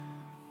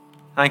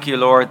Thank you,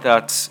 Lord,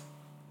 that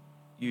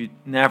you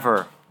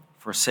never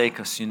forsake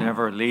us, you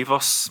never leave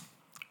us.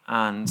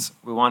 And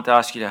we want to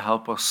ask you to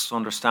help us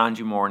understand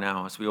you more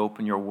now as we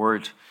open your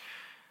word.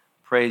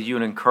 Pray that you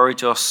would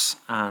encourage us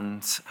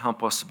and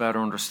help us to better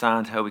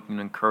understand how we can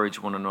encourage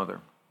one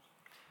another.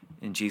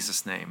 In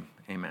Jesus' name,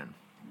 amen.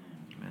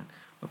 Amen.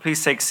 Well,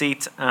 please take a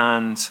seat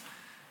and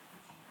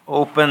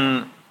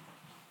open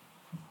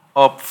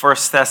up 1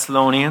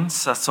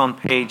 Thessalonians. That's on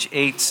page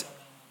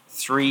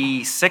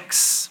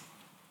 836.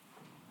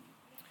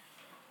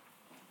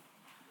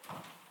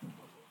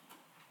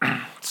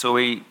 So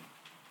we've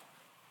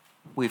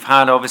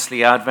had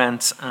obviously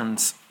Advent and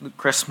the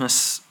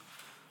Christmas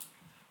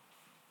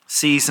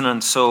season,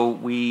 and so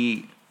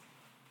we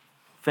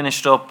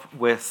finished up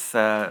with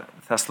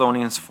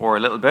Thessalonians for a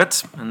little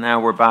bit, and now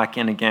we're back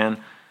in again,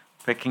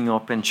 picking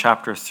up in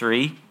chapter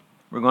 3.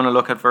 We're going to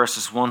look at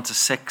verses 1 to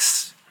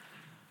 6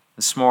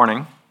 this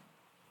morning,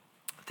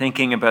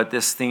 thinking about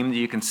this theme that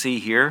you can see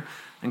here: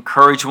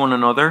 encourage one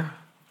another,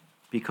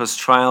 because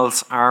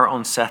trials are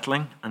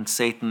unsettling and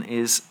Satan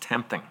is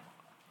tempting.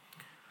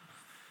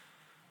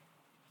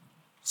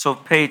 So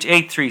page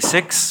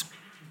 836,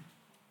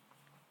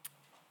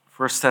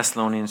 1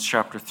 Thessalonians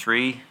chapter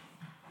 3,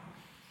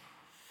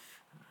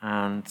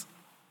 and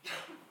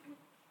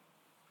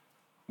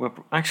we'll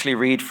actually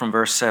read from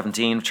verse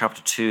 17 of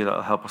chapter 2.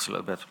 That'll help us a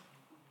little bit.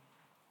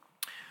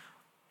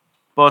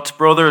 But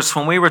brothers,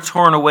 when we were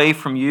torn away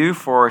from you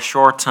for a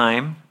short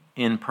time,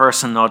 in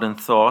person, not in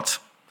thought,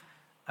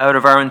 out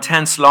of our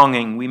intense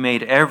longing, we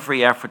made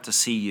every effort to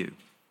see you,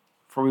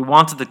 for we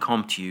wanted to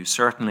come to you.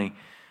 Certainly,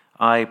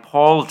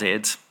 Paul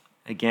did,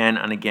 again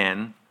and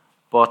again,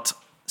 but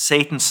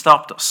Satan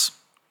stopped us.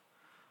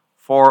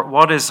 For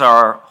what is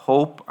our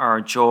hope,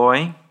 our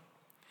joy,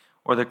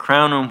 or the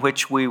crown on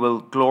which we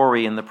will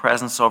glory in the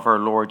presence of our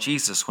Lord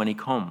Jesus when he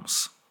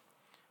comes?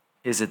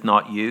 Is it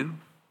not you?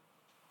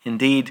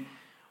 Indeed,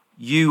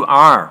 you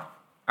are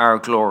our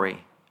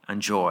glory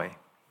and joy.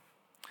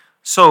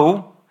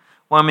 So,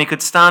 when we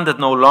could stand it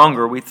no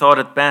longer, we thought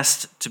it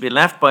best to be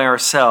left by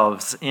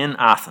ourselves in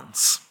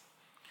Athens.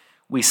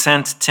 We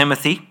sent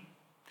Timothy,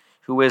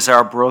 who is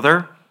our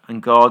brother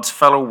and God's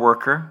fellow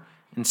worker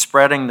in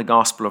spreading the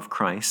gospel of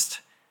Christ,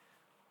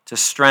 to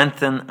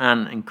strengthen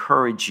and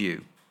encourage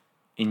you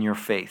in your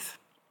faith,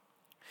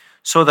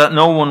 so that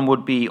no one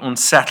would be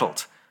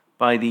unsettled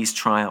by these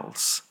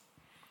trials.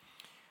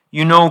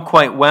 You know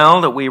quite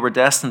well that we were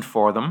destined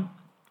for them.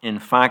 In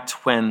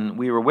fact, when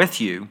we were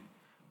with you,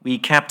 we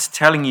kept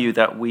telling you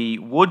that we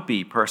would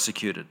be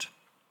persecuted.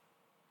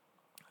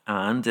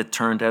 And it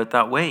turned out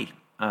that way,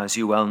 as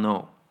you well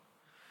know.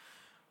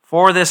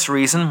 For this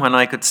reason, when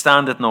I could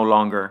stand it no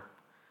longer,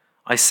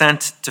 I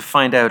sent to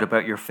find out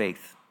about your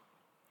faith.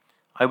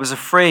 I was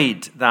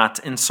afraid that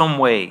in some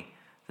way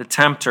the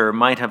tempter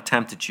might have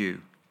tempted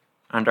you,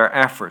 and our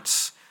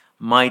efforts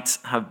might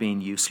have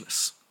been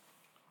useless.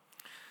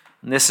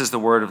 And this is the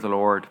word of the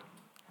Lord.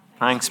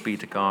 Thanks be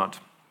to God.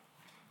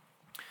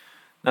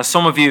 Now,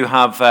 some of you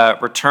have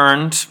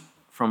returned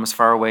from as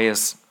far away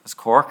as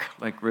Cork,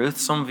 like Ruth.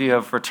 Some of you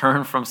have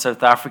returned from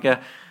South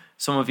Africa.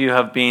 Some of you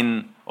have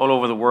been all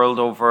over the world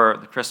over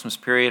the Christmas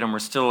period, and we're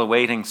still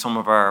awaiting some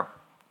of our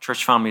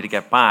church family to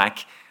get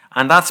back.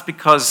 And that's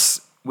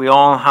because we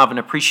all have an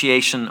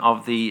appreciation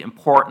of the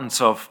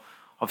importance of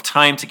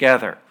time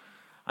together.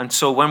 And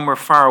so when we're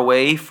far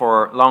away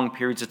for long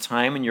periods of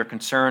time and you're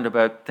concerned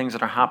about things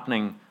that are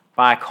happening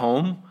back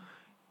home,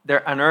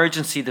 an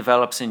urgency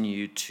develops in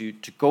you to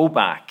go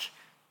back,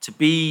 to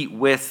be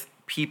with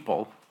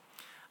people,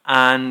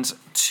 and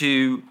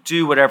to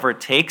do whatever it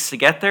takes to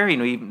get there. You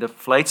know, even the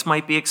flights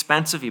might be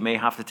expensive. You may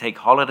have to take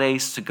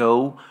holidays to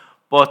go,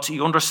 but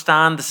you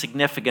understand the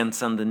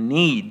significance and the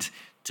need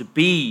to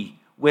be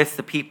with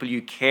the people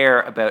you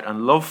care about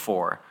and love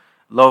for.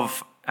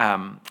 Love.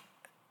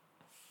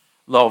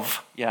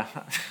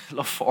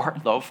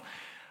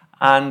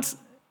 And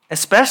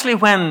especially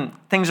when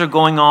things are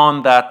going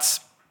on that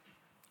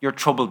you're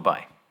troubled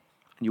by,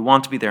 and you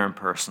want to be there in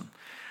person.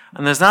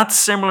 And there's that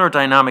similar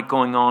dynamic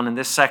going on in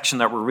this section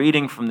that we're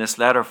reading from this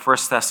letter, 1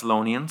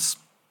 Thessalonians.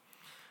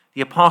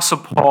 The Apostle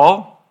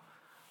Paul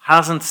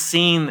hasn't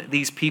seen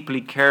these people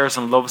he cares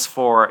and loves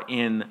for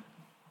in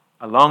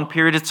a long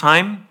period of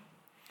time,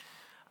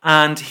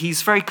 and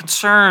he's very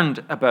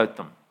concerned about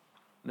them.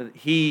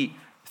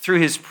 Through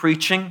his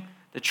preaching,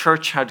 the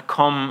church had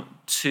come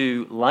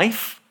to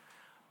life,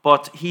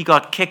 but he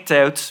got kicked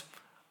out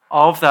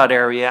of that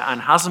area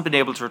and hasn't been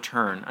able to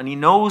return. And he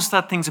knows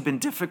that things have been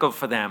difficult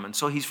for them, and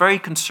so he's very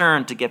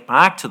concerned to get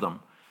back to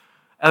them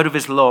out of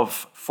his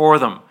love for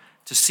them,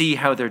 to see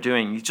how they're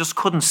doing. He just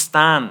couldn't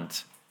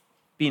stand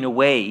being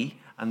away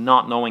and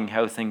not knowing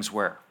how things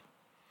were.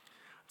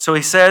 So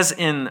he says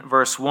in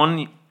verse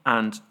 1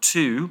 and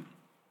 2,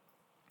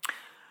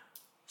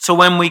 so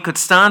when we could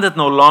stand it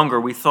no longer,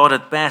 we thought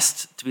it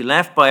best to be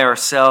left by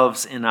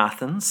ourselves in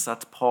Athens.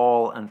 That's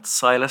Paul and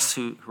Silas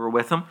who were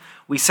with him.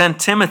 We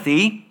sent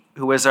Timothy,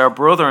 who is our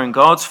brother and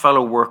God's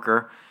fellow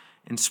worker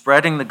in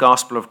spreading the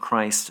gospel of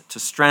Christ, to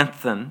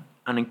strengthen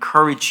and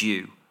encourage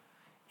you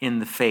in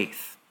the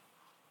faith.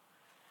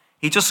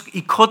 He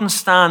couldn't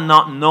stand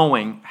not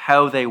knowing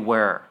how they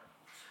were.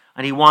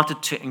 And he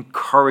wanted to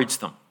encourage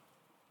them.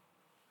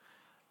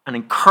 And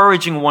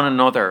encouraging one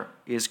another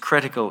is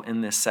critical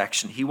in this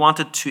section. He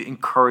wanted to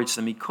encourage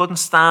them. He couldn't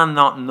stand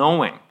not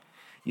knowing.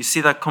 You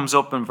see that comes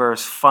up in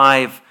verse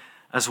 5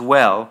 as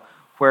well,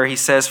 where he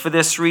says, "For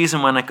this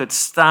reason, when I could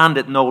stand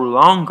it no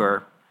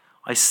longer,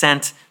 I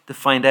sent to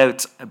find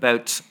out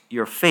about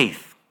your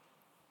faith."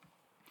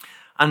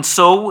 And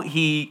so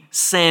he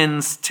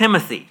sends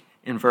Timothy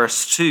in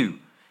verse 2,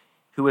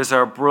 who is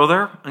our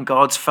brother and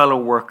God's fellow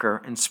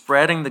worker in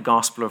spreading the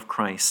gospel of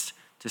Christ,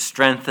 to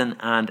strengthen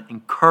and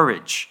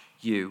encourage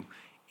you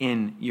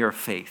in your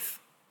faith.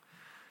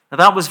 Now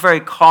that was a very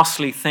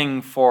costly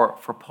thing for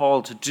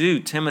Paul to do.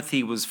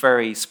 Timothy was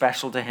very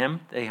special to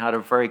him. They had a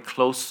very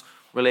close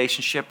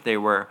relationship. They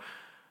were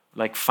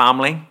like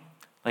family,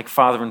 like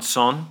father and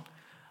son.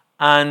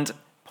 And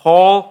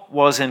Paul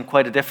was in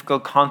quite a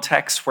difficult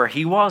context where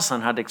he was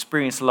and had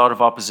experienced a lot of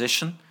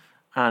opposition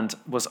and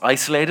was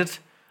isolated.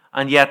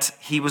 And yet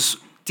he was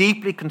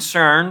deeply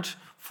concerned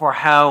for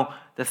how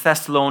the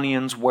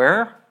Thessalonians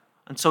were.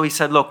 And so he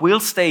said, look, we'll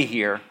stay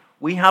here.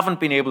 We haven't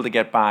been able to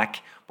get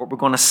back, but we're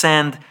going to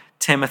send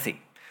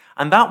Timothy.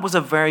 And that was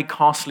a very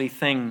costly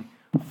thing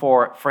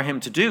for him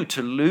to do,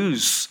 to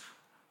lose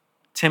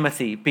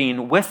Timothy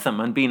being with them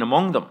and being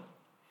among them.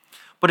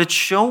 But it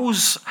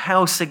shows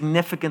how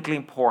significantly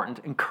important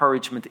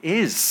encouragement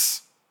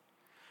is,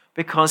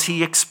 because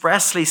he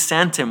expressly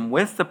sent him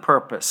with the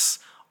purpose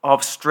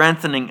of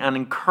strengthening and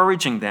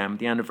encouraging them,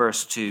 the end of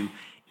verse 2,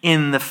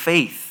 in the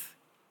faith.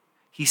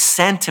 He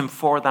sent him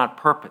for that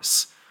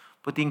purpose.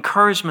 But the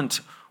encouragement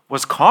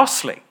was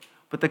costly.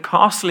 But the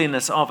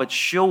costliness of it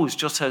shows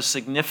just how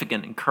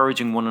significant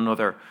encouraging one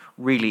another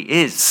really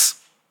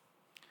is.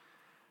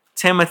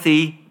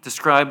 Timothy,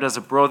 described as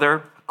a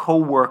brother, a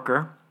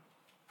co-worker,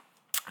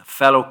 a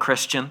fellow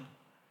Christian,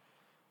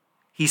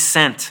 he's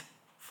sent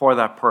for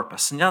that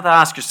purpose. And you have to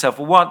ask yourself,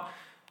 well,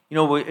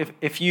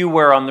 if you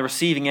were on the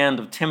receiving end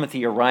of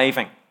Timothy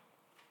arriving,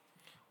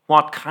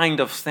 what kind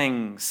of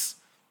things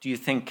do you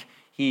think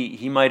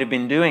he might have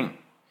been doing?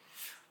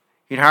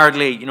 He'd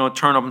hardly,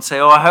 turn up and say,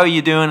 "Oh, how are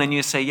you doing?" And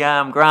you say, "Yeah,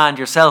 I'm grand."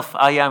 Yourself,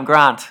 "Oh, yeah, I'm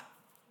grand."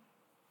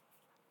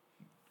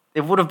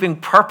 It would have been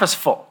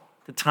purposeful,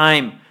 the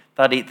time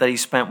that he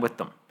spent with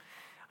them.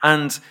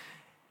 And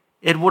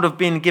it would have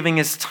been giving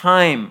his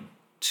time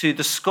to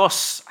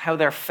discuss how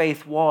their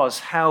faith was,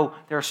 how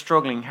they're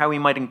struggling, how he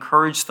might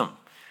encourage them.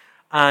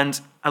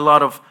 And a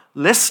lot of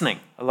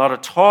listening, a lot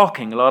of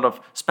talking, a lot of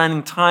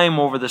spending time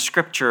over the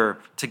scripture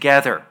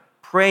together,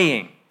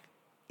 praying,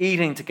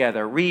 eating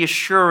together,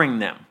 reassuring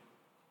them.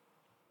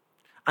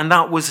 And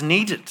that was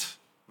needed,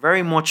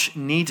 very much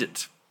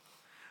needed.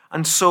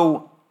 And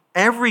so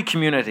every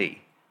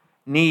community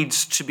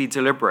needs to be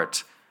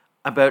deliberate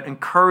about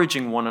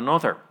encouraging one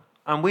another.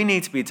 And we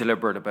need to be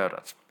deliberate about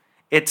it.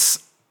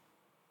 It's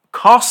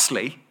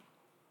costly,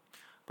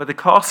 but the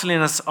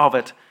costliness of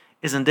it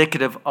is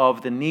indicative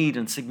of the need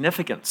and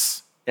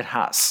significance it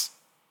has.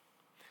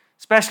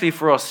 Especially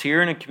for us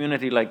here in a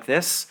community like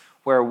this,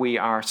 where we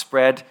are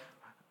spread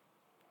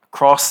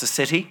across the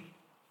city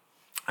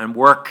and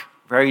work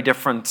very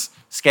different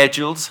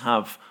schedules,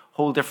 have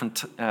whole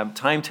different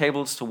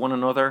timetables to one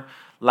another,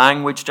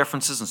 language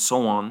differences, and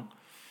so on.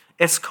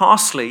 It's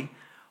costly,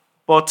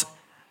 but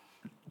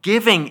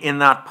giving in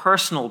that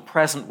personal,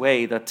 present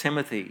way that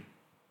Timothy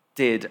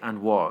did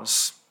and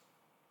was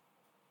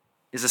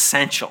is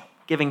essential.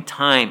 Giving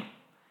time,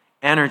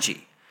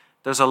 energy.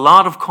 There's a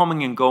lot of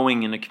coming and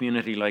going in a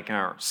community like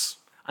ours.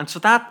 And so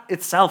that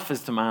itself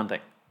is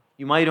demanding.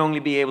 You might only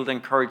be able to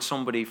encourage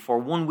somebody for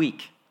 1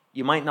 week.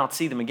 You might not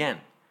see them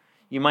again.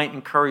 You might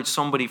encourage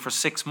somebody for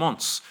 6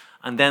 months,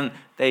 and then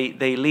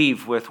they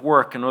leave with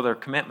work and other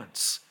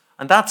commitments.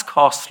 And that's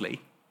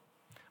costly.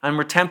 And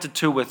we're tempted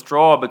to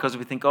withdraw because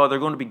we think, they're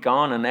going to be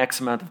gone in X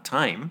amount of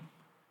time.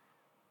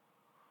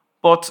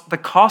 But the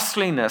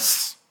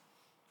costliness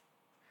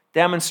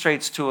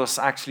demonstrates to us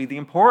actually the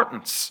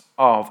importance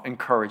of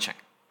encouraging.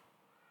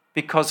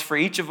 Because for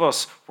each of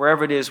us,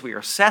 wherever it is we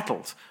are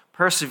settled,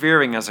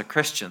 persevering as a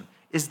Christian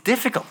is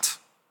difficult.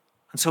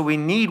 And so we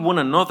need one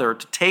another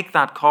to take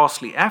that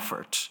costly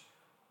effort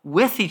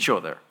with each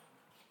other.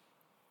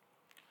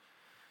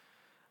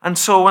 And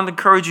so I want to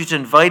encourage you to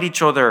invite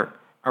each other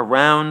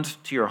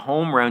around to your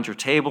home, around your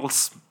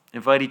tables.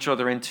 Invite each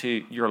other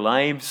into your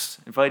lives.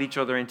 Invite each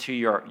other into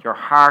your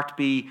heart.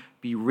 Be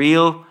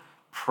real.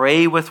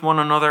 Pray with one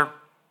another.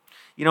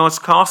 It's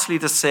costly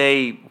to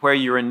say where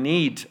you're in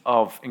need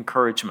of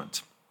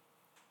encouragement.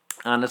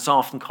 And it's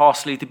often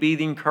costly to be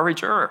the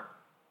encourager.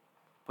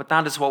 But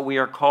that is what we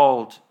are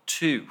called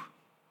to.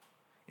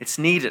 It's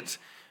needed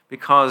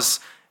because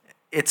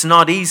it's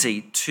not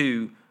easy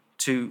to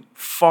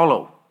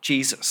follow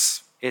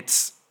Jesus.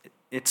 It's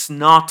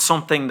not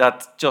something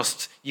that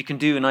just you can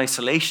do in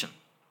isolation.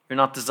 You're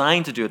not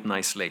designed to do it in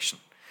isolation.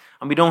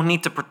 And we don't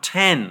need to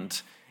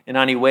pretend in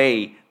any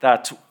way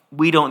that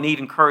we don't need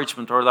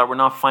encouragement or that we're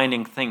not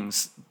finding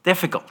things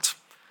difficult.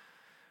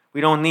 We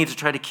don't need to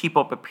try to keep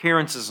up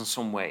appearances in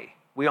some way.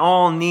 We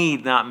all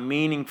need that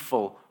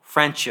meaningful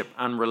friendship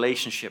and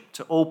relationship.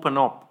 To open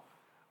up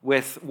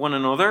with one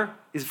another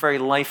is very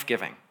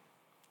life-giving.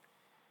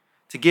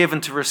 To give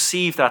and to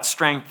receive that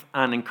strength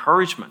and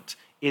encouragement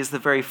is the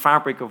very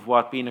fabric of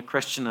what being a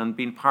Christian and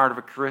being part of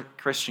a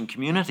Christian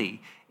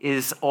community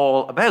is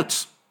all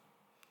about.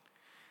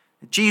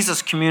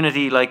 Jesus'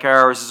 community, like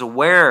ours, is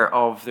aware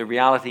of the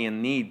reality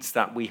and needs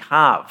that we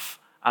have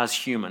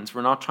as humans.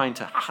 We're not trying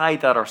to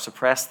hide that or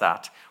suppress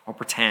that or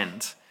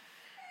pretend.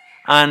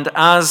 And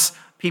as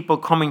people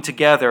coming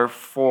together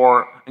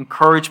for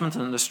encouragement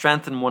and to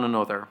strengthen one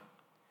another,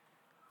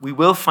 we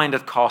will find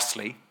it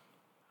costly,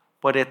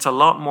 but it's a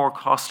lot more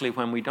costly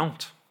when we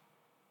don't.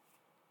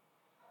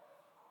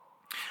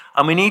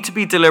 And we need to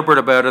be deliberate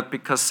about it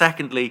because,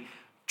 secondly,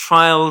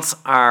 trials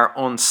are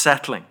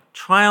unsettling.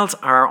 Trials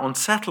are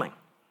unsettling.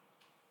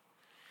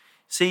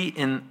 See,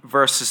 in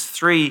verses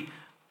 3,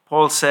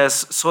 Paul says,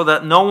 so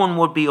that no one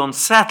would be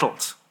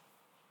unsettled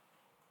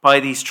by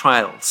these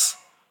trials.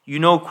 You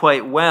know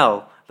quite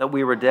well that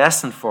we were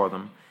destined for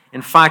them.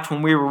 In fact,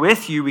 when we were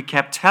with you, we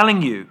kept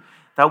telling you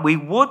that we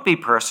would be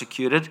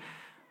persecuted,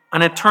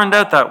 and it turned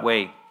out that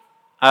way,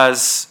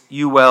 as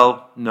you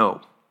well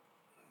know.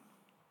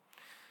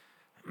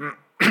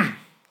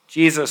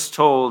 Jesus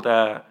told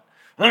a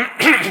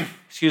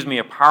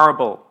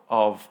parable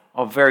of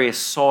various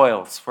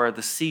soils where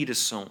the seed is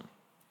sown.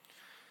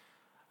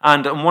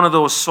 And on one of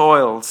those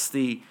soils,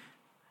 the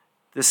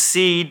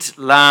seed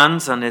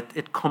lands and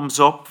it comes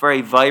up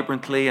very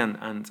vibrantly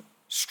and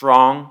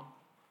strong,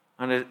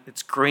 and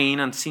it's green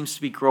and seems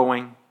to be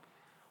growing,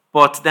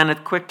 but then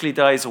it quickly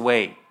dies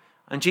away.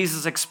 And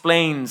Jesus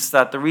explains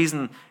that the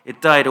reason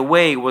it died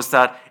away was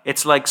that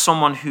it's like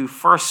someone who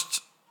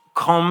first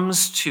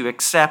comes to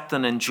accept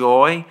and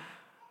enjoy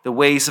the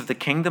ways of the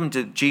kingdom,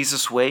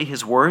 Jesus' way,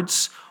 his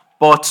words,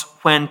 but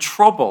when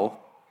trouble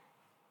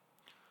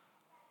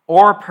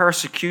or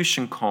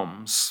persecution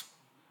comes,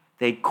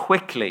 they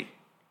quickly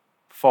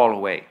fall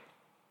away.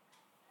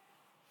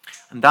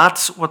 And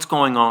that's what's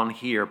going on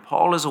here.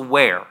 Paul is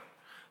aware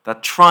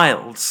that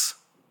trials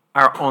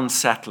are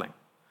unsettling,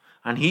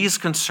 and he's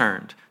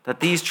concerned that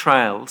these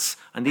trials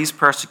and these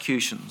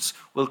persecutions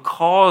will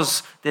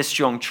cause this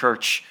young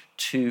church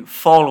to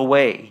fall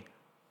away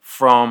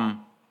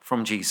from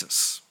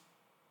Jesus.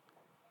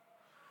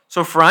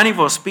 So for any of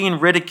us, being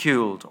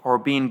ridiculed or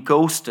being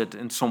ghosted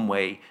in some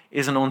way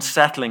is an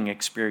unsettling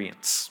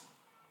experience.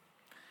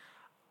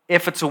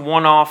 If it's a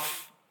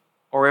one-off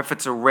or if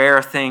it's a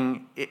rare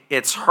thing,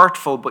 it's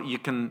hurtful, but you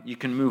can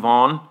move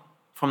on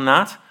from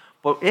that.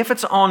 But if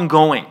it's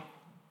ongoing,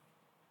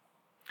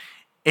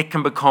 it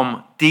can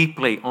become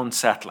deeply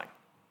unsettling.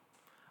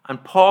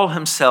 And Paul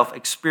himself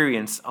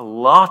experienced a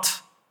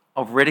lot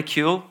of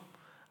ridicule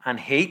and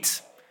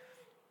hate,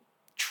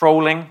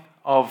 trolling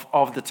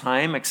of the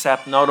time,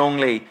 except not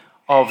only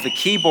of the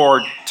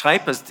keyboard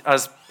type,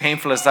 as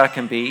painful as that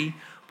can be,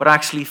 but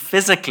actually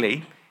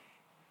physically.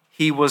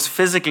 He was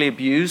physically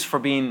abused for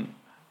being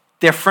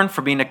different,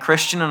 for being a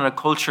Christian in a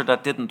culture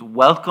that didn't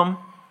welcome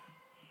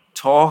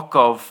talk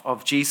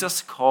of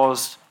Jesus,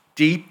 caused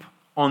deep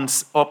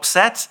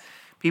upset.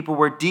 People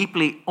were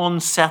deeply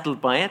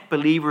unsettled by it,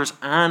 believers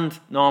and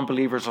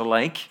non-believers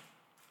alike.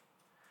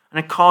 And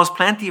it caused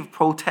plenty of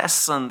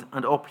protests and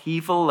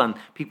upheaval and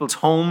people's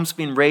homes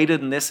being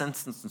raided in this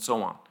instance and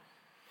so on.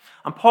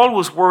 And Paul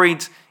was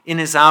worried in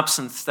his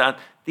absence that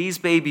these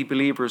baby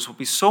believers would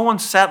be so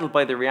unsettled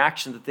by the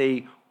reaction that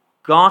they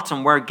got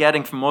and were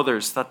getting from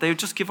others that they would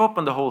just give up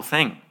on the whole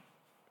thing.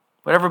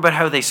 Whatever about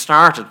how they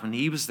started when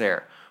he was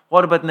there.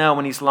 What about now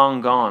when he's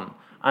long gone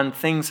and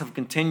things have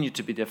continued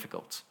to be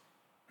difficult?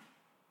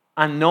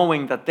 And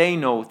knowing that they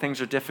know things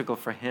are difficult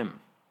for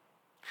him.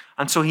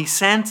 And so he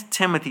sent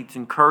Timothy to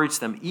encourage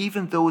them,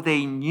 even though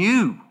they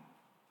knew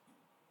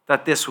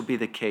that this would be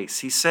the case.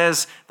 He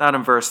says that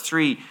in verse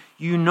 3,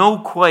 you know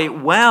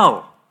quite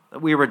well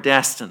that we were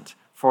destined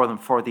for them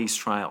for these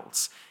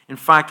trials. In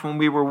fact, when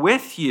we were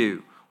with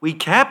you, we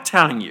kept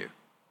telling you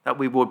that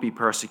we would be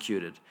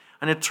persecuted.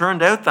 And it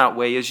turned out that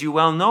way, as you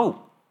well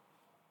know.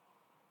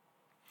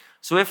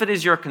 So if it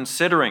is you're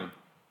considering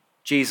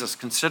Jesus,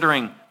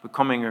 considering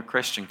becoming a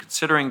Christian,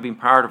 considering being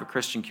part of a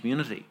Christian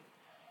community,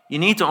 you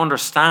need to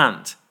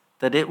understand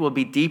that it will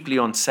be deeply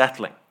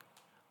unsettling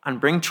and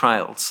bring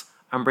trials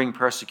and bring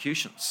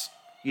persecutions.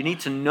 You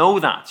need to know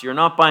that. You're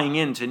not buying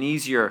into an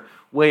easier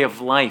way of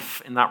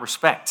life in that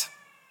respect.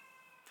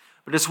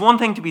 But it's one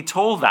thing to be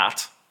told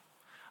that,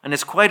 and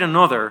it's quite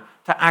another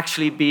to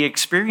actually be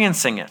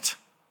experiencing it,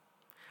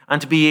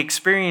 and to be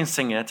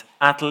experiencing it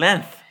at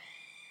length.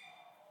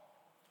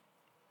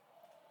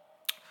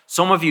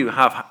 Some of you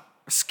have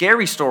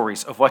scary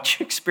stories of what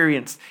you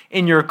experienced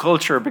in your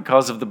culture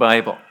because of the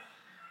Bible.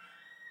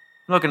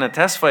 I'm looking at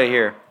testify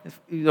here,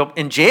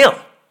 in jail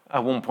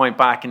at one point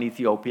back in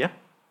Ethiopia.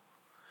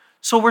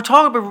 So we're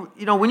talking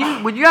about,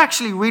 when you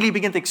actually really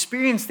begin to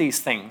experience these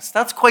things,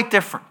 that's quite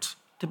different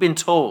to being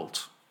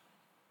told.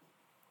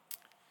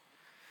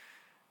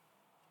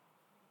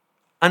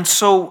 And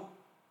so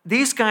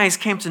these guys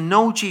came to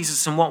know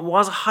Jesus in what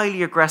was a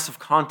highly aggressive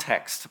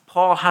context.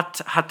 Paul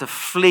had to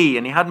flee,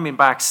 and he hadn't been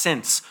back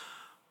since.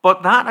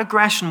 But that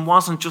aggression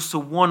wasn't just a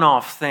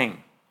one-off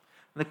thing.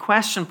 The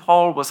question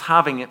Paul was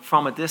having it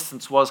from a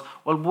distance was,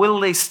 well, will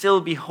they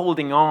still be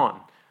holding on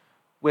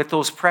with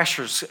those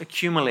pressures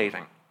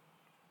accumulating?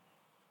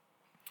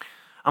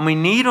 And we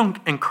need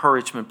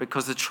encouragement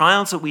because the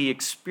trials that we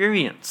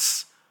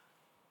experience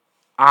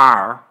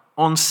are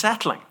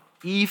unsettling.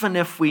 Even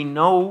if we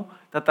know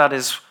that that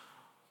is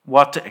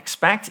what to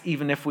expect,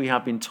 even if we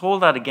have been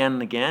told that again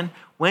and again,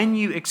 when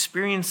you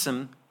experience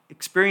them,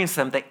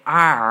 they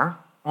are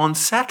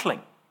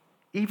unsettling,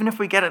 even if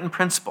we get it in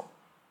principle.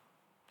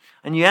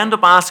 And you end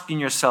up asking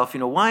yourself,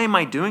 why am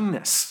I doing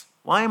this?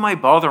 Why am I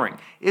bothering?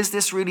 Is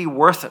this really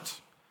worth it?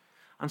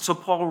 And so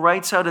Paul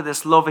writes out of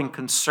this loving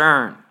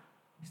concern.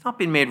 He's not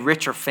been made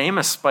rich or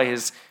famous by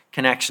his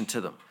connection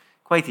to them.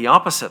 Quite the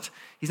opposite.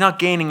 He's not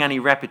gaining any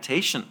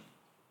reputation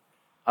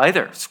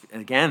either.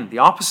 Again, the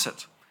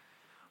opposite.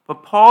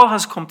 But Paul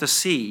has come to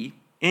see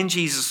in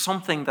Jesus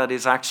something that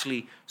is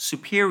actually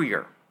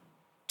superior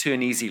to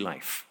an easy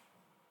life.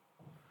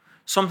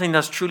 Something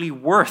that's truly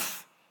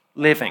worth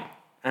living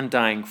and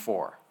dying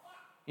for.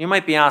 You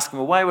might be asking,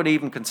 well, why would I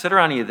even consider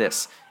any of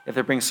this if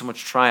there brings so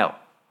much trial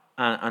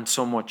and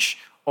so much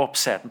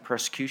upset and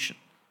persecution?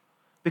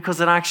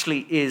 Because it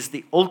actually is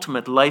the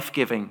ultimate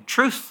life-giving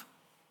truth.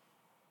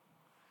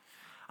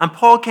 And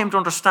Paul came to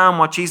understand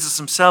what Jesus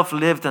himself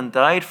lived and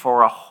died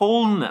for, a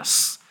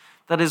wholeness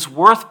that is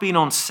worth being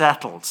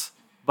unsettled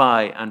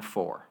by and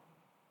for.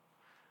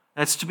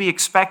 It's to be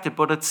expected,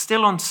 but it's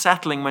still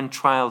unsettling when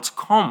trials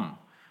come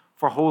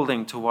for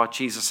holding to what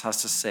Jesus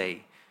has to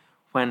say,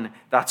 when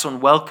that's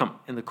unwelcome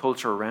in the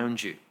culture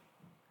around you.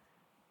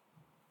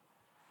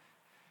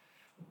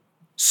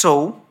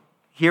 So,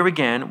 here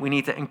again, we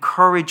need to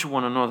encourage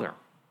one another.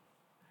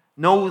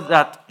 Know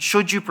that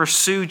should you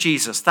pursue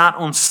Jesus, that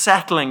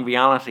unsettling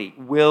reality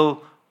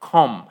will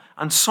come.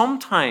 And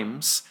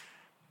sometimes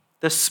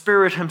the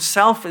Spirit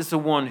himself is the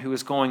one who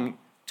is going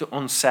to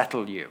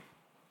unsettle you.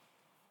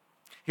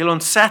 He'll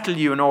unsettle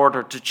you in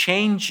order to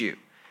change you.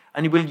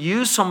 And he will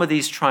use some of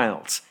these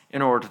trials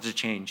in order to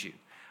change you.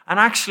 And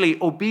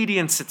actually,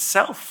 obedience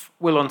itself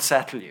will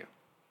unsettle you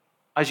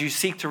as you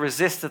seek to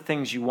resist the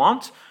things you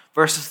want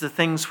versus the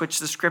things which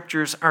the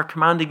Scriptures are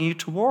commanding you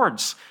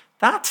towards.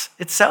 That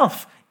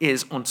itself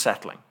is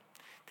unsettling.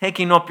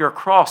 Taking up your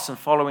cross and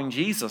following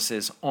Jesus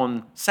is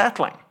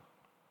unsettling.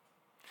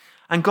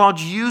 And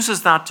God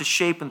uses that to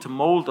shape and to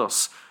mold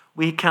us.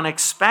 We can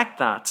expect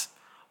that,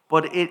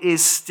 but it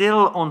is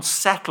still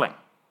unsettling.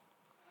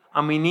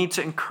 And we need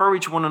to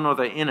encourage one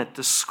another in it,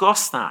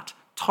 discuss that,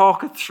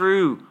 talk it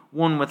through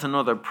one with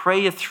another,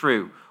 pray it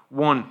through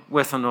one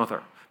with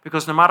another.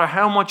 Because no matter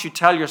how much you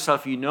tell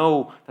yourself you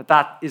know that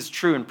that is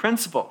true in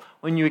principle,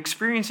 when you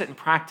experience it in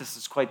practice,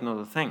 it's quite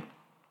another thing.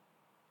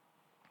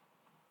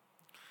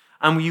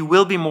 And you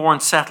will be more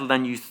unsettled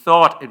than you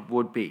thought it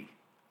would be.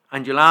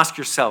 And you'll ask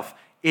yourself,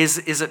 is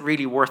it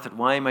really worth it?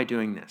 Why am I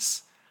doing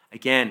this?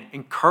 Again,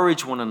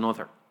 encourage one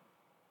another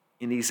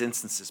in these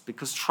instances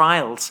because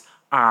trials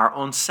are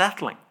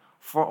unsettling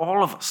for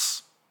all of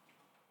us.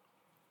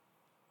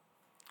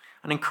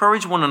 And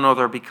encourage one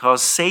another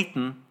because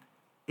Satan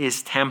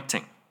is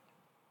tempting.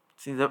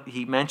 See,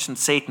 he mentioned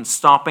Satan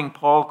stopping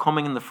Paul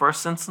coming in the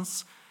first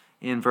instance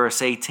in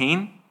verse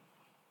 18.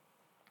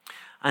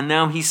 And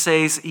now he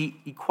says,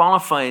 he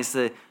qualifies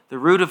the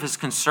root of his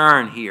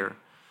concern here.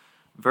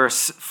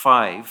 Verse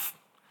 5.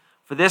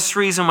 For this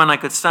reason, when I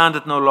could stand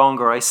it no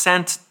longer, I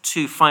sent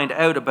to find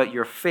out about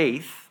your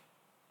faith.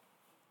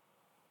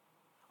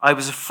 I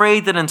was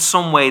afraid that in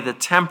some way the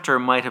tempter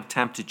might have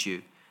tempted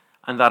you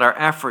and that our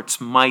efforts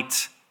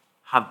might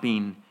have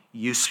been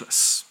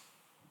useless.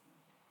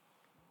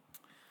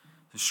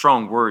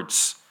 Strong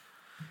words.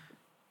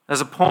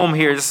 There's a poem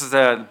here. This is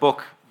a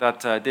book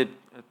that I did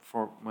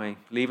for my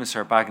Leaving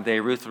Cert back in the day.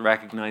 Ruth will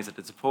recognize it.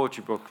 It's a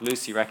poetry book.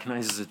 Lucy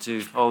recognizes it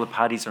too. All the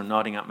Paddies are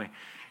nodding at me.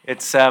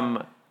 It's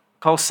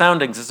called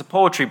Soundings. It's a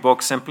poetry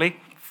book simply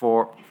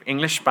for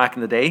English back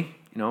in the day,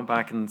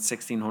 back in the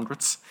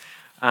 1600s.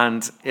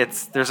 And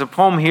there's a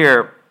poem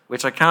here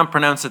which I can't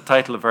pronounce the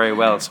title very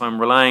well, so I'm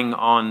relying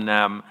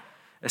on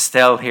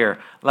Estelle here.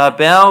 La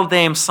belle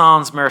dame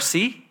sans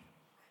merci.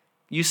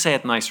 You say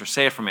it nicer.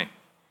 Say it for me.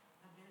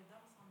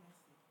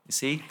 You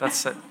see?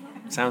 That's it.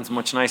 Sounds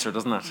much nicer,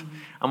 doesn't it?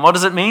 And what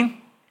does it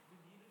mean?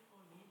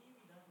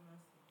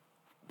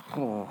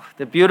 Oh,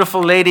 the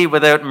beautiful lady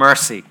without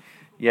mercy.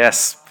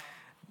 Yes.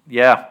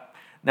 Yeah.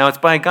 Now, it's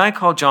by a guy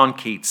called John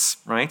Keats,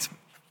 right?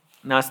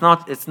 Now,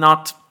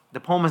 the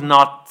poem is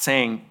not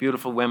saying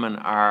beautiful women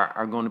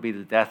are going to be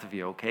the death of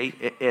you, okay?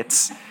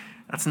 That's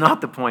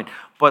not the point.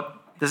 But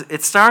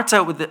it starts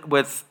out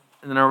with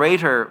the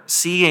narrator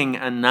seeing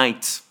a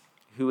knight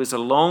who is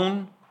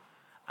alone,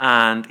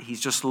 and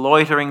he's just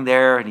loitering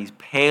there, and he's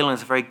pale, and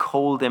it's a very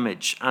cold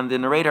image. And the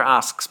narrator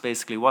asks,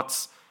 basically,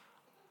 what's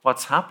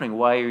happening?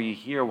 Why are you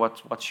here?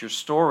 What's your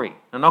story?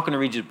 I'm not going to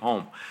read you the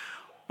poem.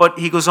 But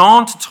he goes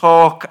on to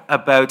talk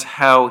about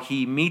how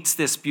he meets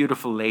this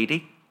beautiful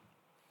lady.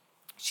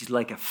 She's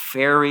like a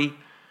fairy.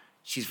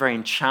 She's very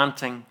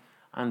enchanting.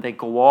 And they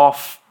go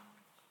off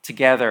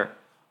together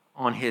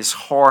on his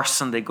horse,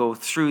 and they go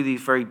through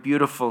these very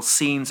beautiful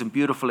scenes and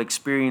beautiful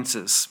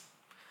experiences.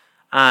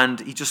 And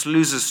he just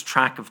loses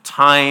track of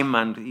time,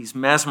 and he's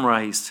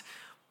mesmerized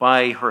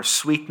by her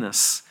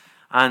sweetness.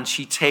 And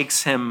she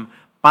takes him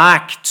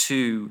back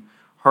to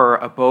her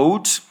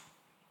abode,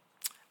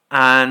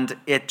 and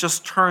it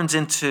just turns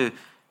into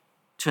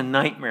a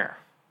nightmare,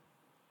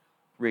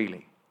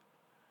 really.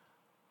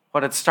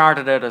 What had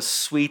started out as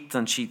sweet,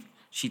 and she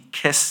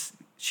kissed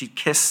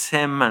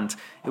him, and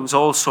it was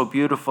all so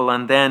beautiful,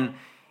 and then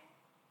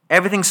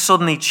everything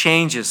suddenly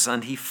changes,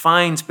 and he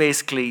finds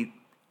basically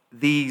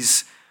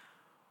these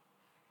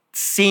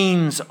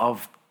scenes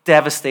of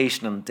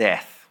devastation and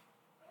death,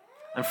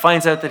 and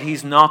finds out that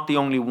he's not the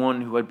only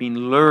one who had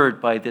been lured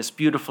by this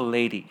beautiful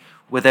lady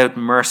without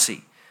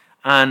mercy.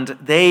 And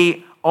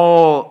they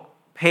all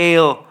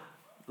pale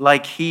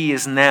like he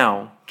is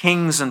now,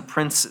 kings and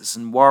princes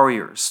and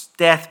warriors.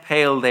 Death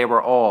pale they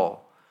were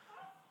all.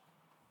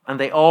 And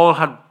they all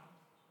had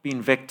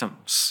been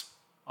victims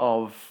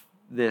of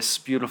this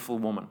beautiful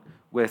woman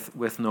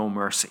with no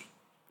mercy.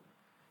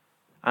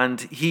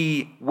 And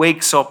he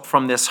wakes up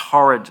from this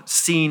horrid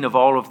scene of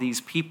all of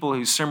these people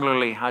who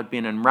similarly had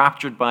been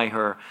enraptured by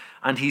her,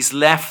 and he's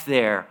left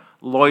there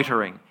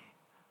loitering,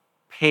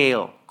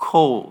 pale,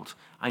 cold,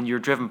 and you're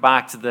driven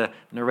back to the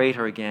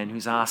narrator again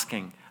who's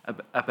asking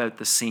about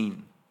the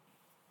scene.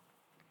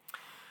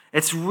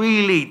 It's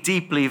really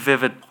deeply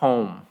vivid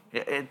poem.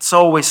 It's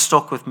always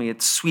stuck with me.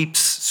 It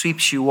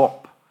sweeps you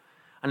up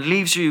and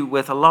leaves you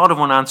with a lot of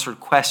unanswered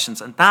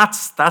questions, and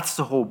that's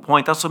the whole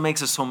point. That's what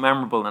makes it so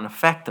memorable and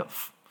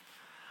effective.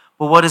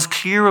 But what is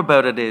clear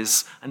about it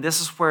is, and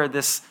this is where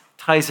this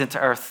ties into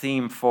our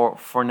theme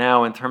for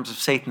now in terms of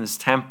Satan is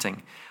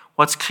tempting,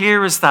 what's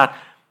clear is that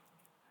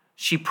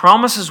she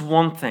promises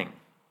one thing,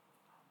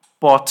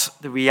 but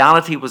the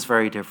reality was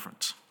very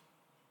different.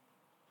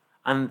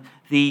 And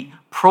the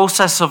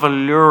process of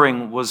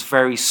alluring was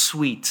very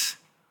sweet,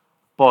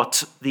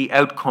 but the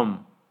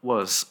outcome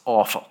was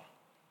awful.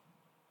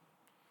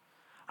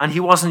 And he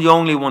wasn't the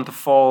only one to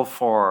fall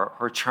for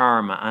her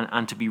charm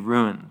and to be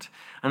ruined.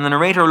 And the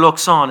narrator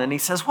looks on and he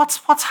says,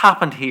 what's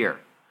happened here?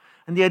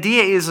 And the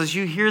idea is, as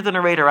you hear the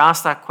narrator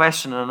ask that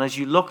question, and as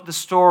you look at the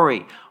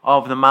story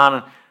of the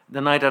man,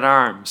 the knight at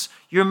arms,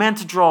 you're meant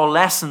to draw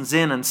lessons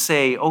in and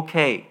say,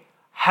 okay,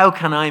 how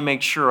can I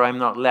make sure I'm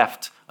not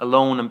left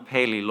alone and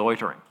palely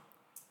loitering?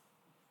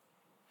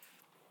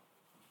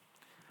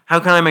 How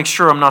can I make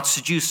sure I'm not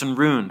seduced and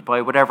ruined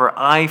by whatever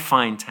I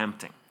find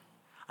tempting?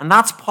 And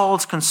that's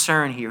Paul's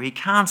concern here. He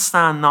can't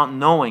stand not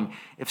knowing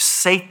if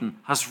Satan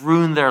has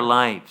ruined their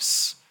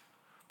lives,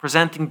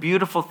 presenting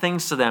beautiful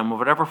things to them of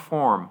whatever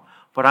form,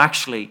 but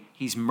actually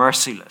he's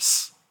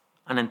merciless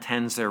and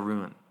intends their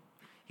ruin.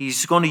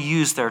 He's going to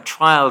use their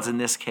trials in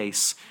this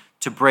case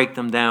to break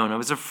them down. I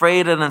was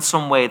afraid that in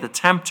some way the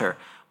tempter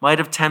might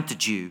have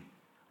tempted you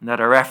and that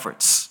our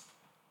efforts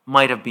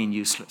might have been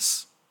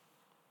useless.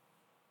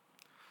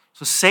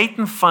 So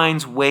Satan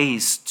finds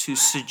ways to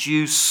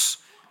seduce.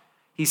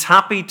 He's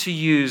happy to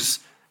use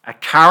a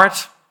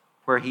carrot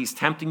where he's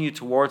tempting you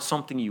towards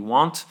something you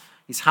want.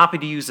 He's happy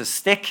to use a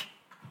stick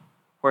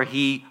where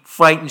he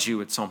frightens you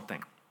with something.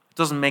 It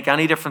doesn't make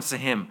any difference to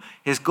him.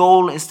 His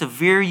goal is to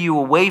veer you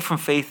away from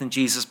faith in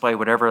Jesus by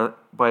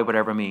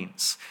whatever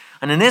means.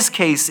 And in this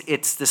case,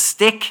 it's the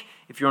stick,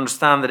 if you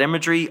understand that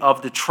imagery,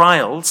 of the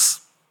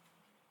trials.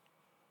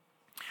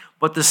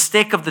 But the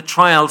stick of the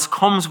trials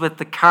comes with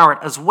the carrot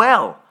as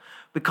well,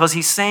 because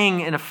he's saying,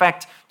 in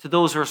effect, to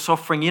those who are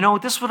suffering,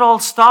 this would all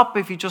stop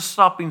if you just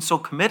stopped being so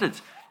committed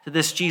to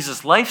this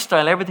Jesus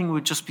lifestyle. Everything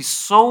would just be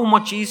so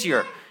much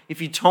easier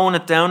if you tone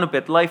it down a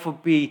bit. Life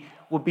would be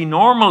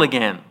normal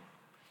again.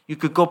 You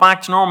could go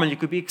back to normal. You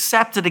could be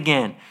accepted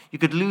again. You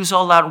could lose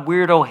all that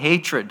weirdo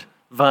hatred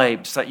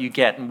vibes that you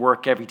get in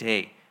work every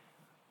day.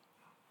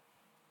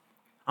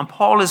 And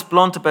Paul is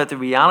blunt about the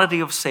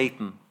reality of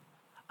Satan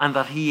and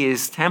that he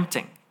is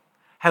tempting,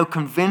 how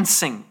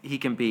convincing he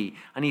can be.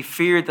 And he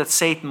feared that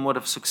Satan would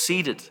have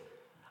succeeded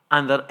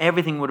and that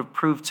everything would have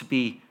proved to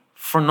be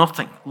for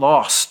nothing,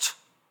 lost.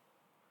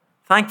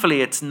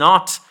 Thankfully, it's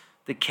not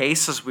the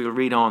case, as we'll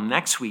read on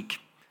next week.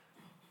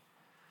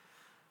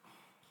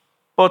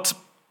 But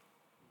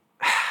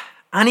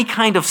any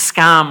kind of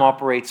scam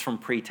operates from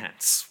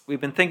pretense.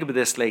 We've been thinking about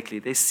this lately.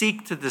 They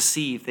seek to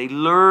deceive. They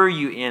lure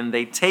you in.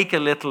 They take a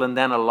little and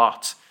then a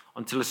lot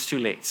until it's too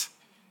late.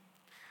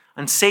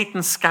 And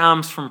Satan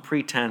scams from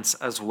pretense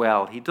as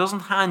well. He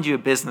doesn't hand you a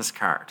business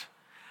card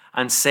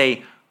and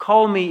say,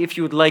 call me if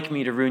you would like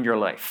me to ruin your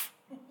life.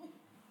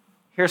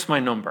 Here's my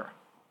number.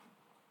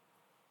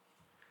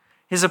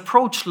 His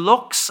approach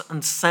looks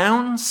and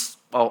sounds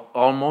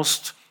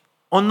almost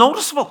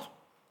unnoticeable,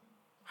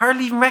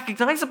 hardly even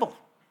recognizable.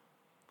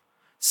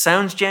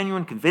 Sounds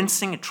genuine,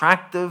 convincing,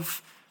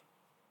 attractive,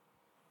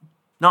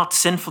 not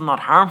sinful, not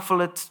harmful.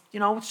 It's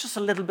just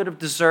a little bit of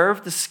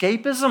deserved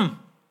escapism.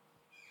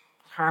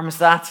 What harm is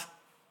that?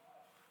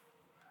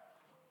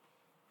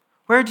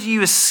 Where do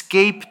you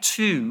escape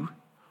to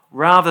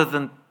rather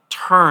than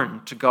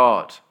turn to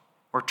God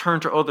or turn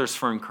to others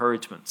for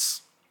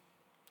encouragements?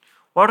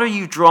 What are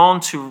you drawn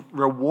to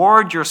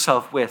reward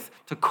yourself with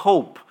to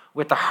cope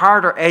with the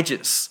harder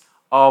edges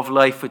of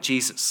life with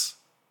Jesus?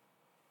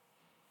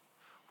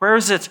 Where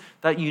is it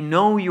that you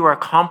know you are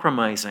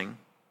compromising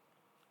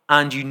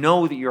and you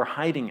know that you're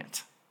hiding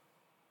it?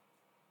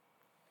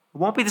 It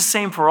won't be the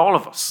same for all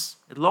of us.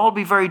 It'll all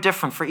be very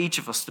different for each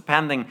of us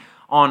depending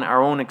on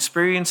our own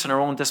experience and our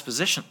own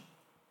disposition.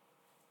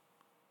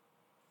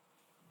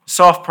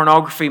 Soft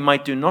pornography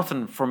might do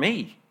nothing for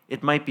me.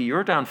 It might be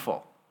your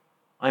downfall.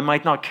 I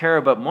might not care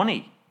about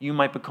money. You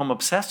might become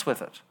obsessed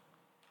with it.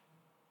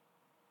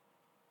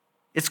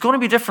 It's going to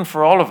be different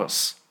for all of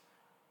us.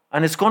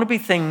 And it's going to be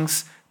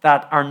things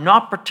that are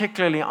not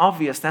particularly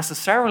obvious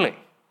necessarily.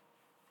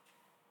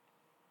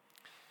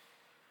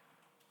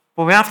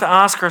 But we have to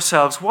ask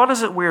ourselves, what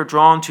is it we're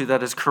drawn to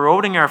that is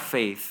corroding our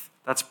faith,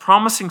 that's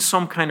promising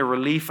some kind of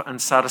relief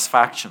and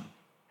satisfaction,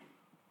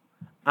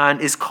 and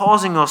is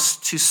causing us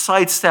to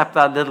sidestep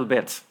that little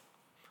bit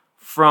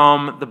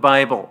from the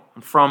Bible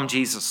and from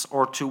Jesus,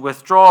 or to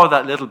withdraw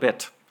that little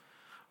bit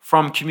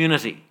from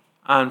community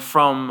and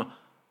from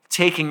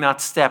taking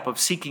that step of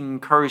seeking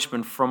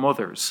encouragement from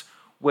others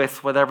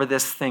with whatever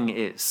this thing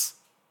is?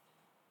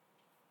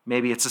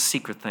 Maybe it's a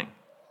secret thing.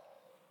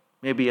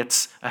 Maybe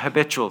it's a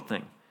habitual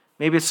thing.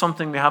 Maybe it's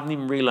something we haven't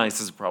even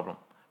realized is a problem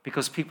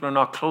because people are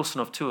not close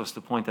enough to us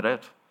to point it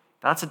out.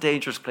 That's a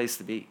dangerous place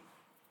to be.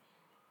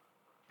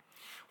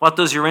 What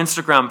does your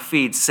Instagram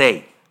feed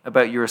say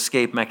about your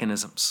escape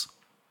mechanisms?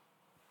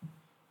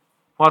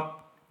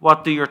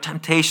 What do your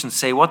temptations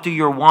say? What do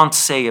your wants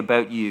say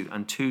about you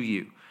and to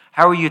you?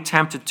 How are you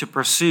tempted to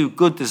pursue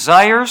good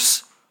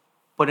desires,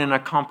 but in a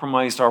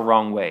compromised or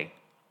wrong way?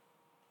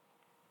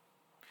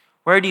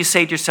 Where do you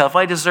say to yourself,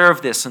 I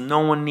deserve this and no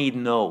one need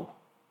know?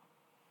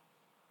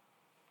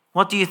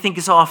 What do you think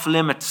is off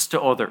limits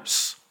to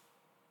others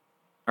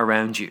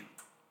around you?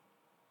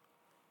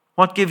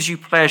 What gives you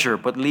pleasure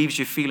but leaves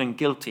you feeling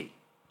guilty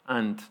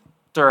and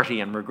dirty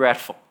and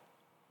regretful?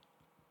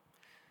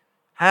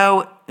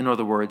 How, in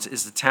other words,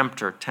 is the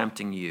tempter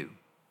tempting you?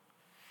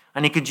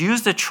 And he could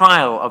use the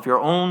trial of your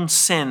own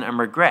sin and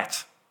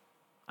regret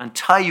and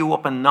tie you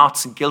up in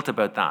knots and guilt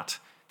about that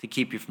to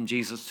keep you from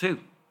Jesus too.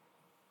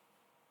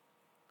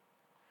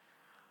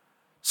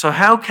 So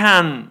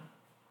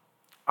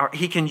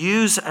he can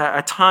use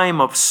a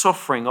time of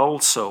suffering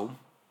also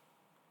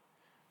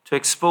to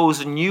expose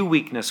a new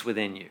weakness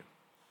within you,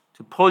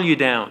 to pull you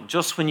down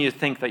just when you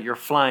think that you're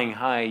flying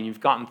high and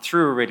you've gotten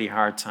through a really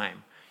hard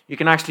time. You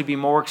can actually be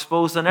more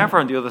exposed than ever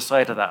on the other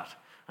side of that.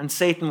 And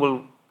Satan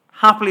will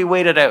happily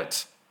wait it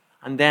out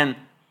and then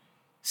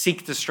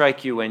seek to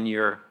strike you when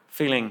you're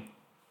feeling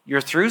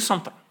you're through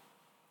something.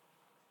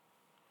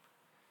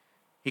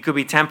 He could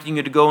be tempting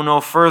you to go no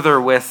further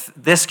with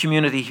this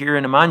community here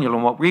in Emmanuel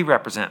and what we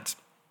represent.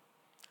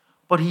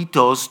 But he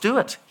does do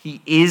it.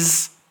 He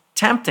is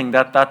tempting.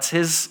 That's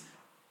his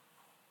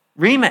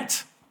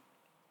remit.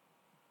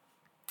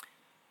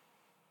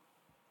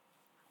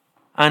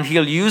 And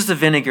he'll use the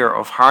vinegar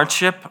of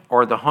hardship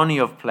or the honey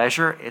of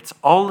pleasure. It's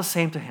all the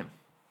same to him.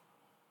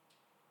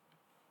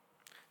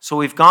 So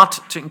we've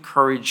got to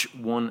encourage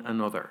one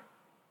another.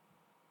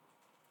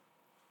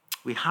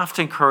 We have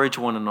to encourage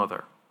one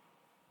another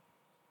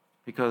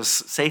because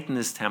Satan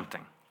is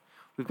tempting.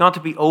 We've got to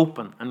be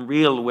open and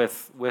real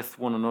with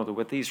one another,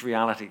 with these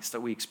realities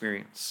that we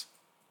experience.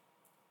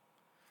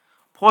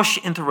 Push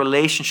into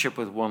relationship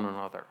with one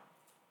another,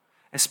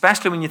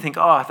 especially when you think,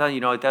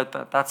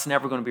 that's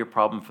never going to be a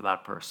problem for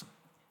that person.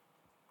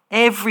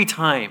 Every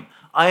time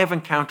I have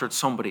encountered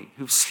somebody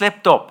who's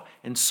slipped up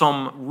in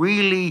some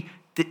really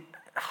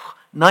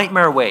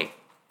nightmare way,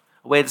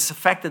 a way that's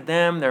affected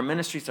them, their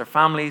ministries, their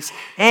families,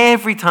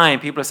 every time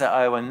people say,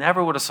 I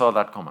never would have saw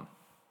that coming.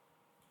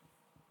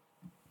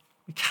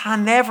 We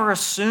can never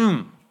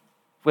assume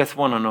with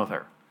one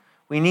another.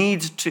 We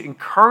need to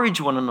encourage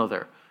one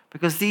another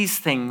because these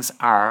things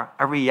are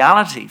a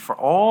reality for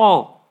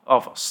all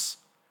of us.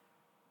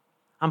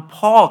 And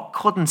Paul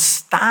couldn't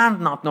stand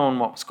not knowing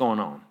what was going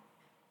on.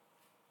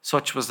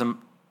 Such was the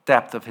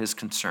depth of his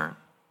concern.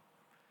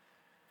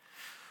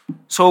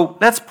 So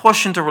let's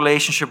push into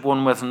relationship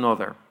one with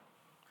another,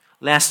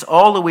 lest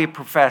all that we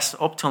professed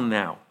up till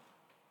now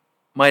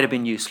might have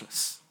been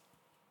useless.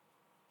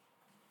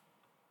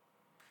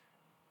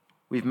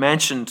 We've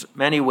mentioned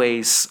many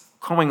ways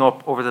coming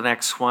up over the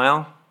next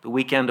while, the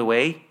weekend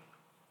away.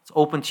 It's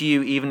open to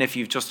you even if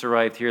you've just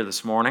arrived here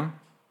this morning.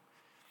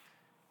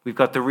 We've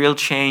got the Real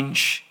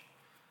Change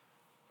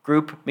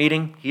group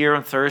meeting here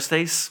on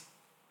Thursdays.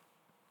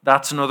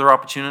 That's another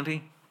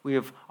opportunity. We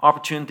have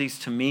opportunities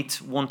to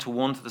meet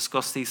one-to-one to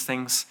discuss these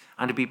things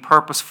and to be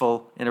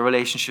purposeful in the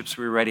relationships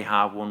we already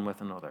have one with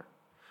another.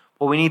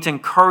 But we need to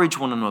encourage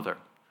one another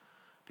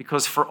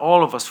because for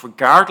all of us,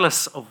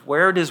 regardless of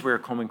where it is we're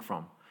coming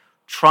from,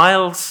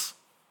 trials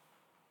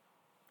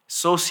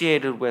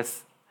associated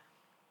with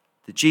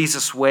the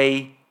Jesus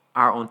way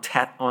are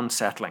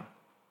unsettling.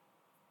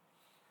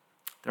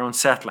 They're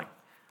unsettling,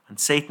 and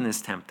Satan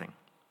is tempting.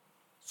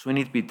 So we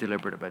need to be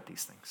deliberate about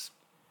these things.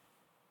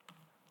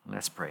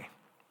 Let's pray.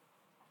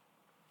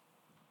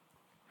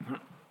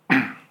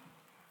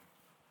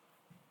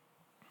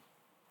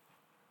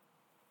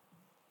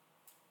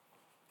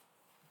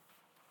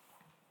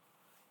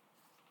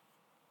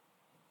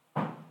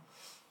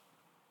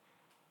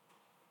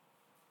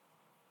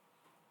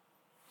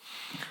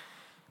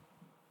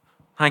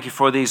 Thank you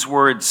for these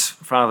words,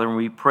 Father, and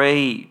we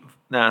pray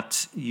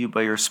that you,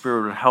 by your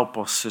Spirit, will help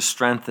us to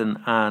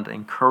strengthen and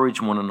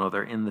encourage one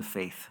another in the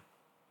faith,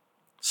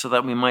 so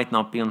that we might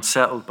not be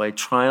unsettled by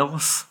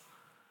trials,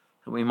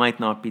 that we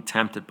might not be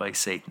tempted by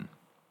Satan.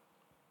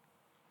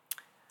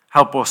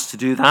 Help us to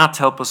do that.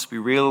 Help us to be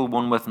real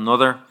one with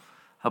another.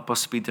 Help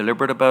us to be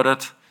deliberate about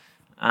it.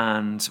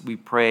 And we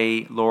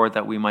pray, Lord,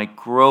 that we might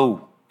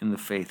grow in the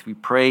faith. We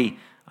pray,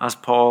 as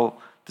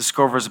Paul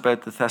discovers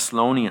about the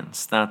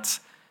Thessalonians, that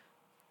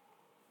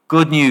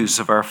good news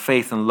of our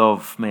faith and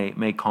love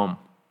may come,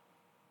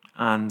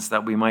 and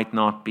that we might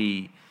not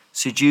be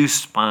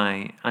seduced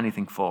by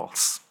anything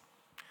false.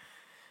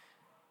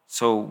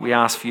 So we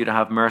ask for you to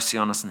have mercy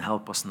on us and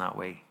help us in that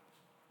way.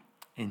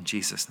 In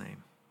Jesus'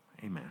 name,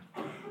 amen.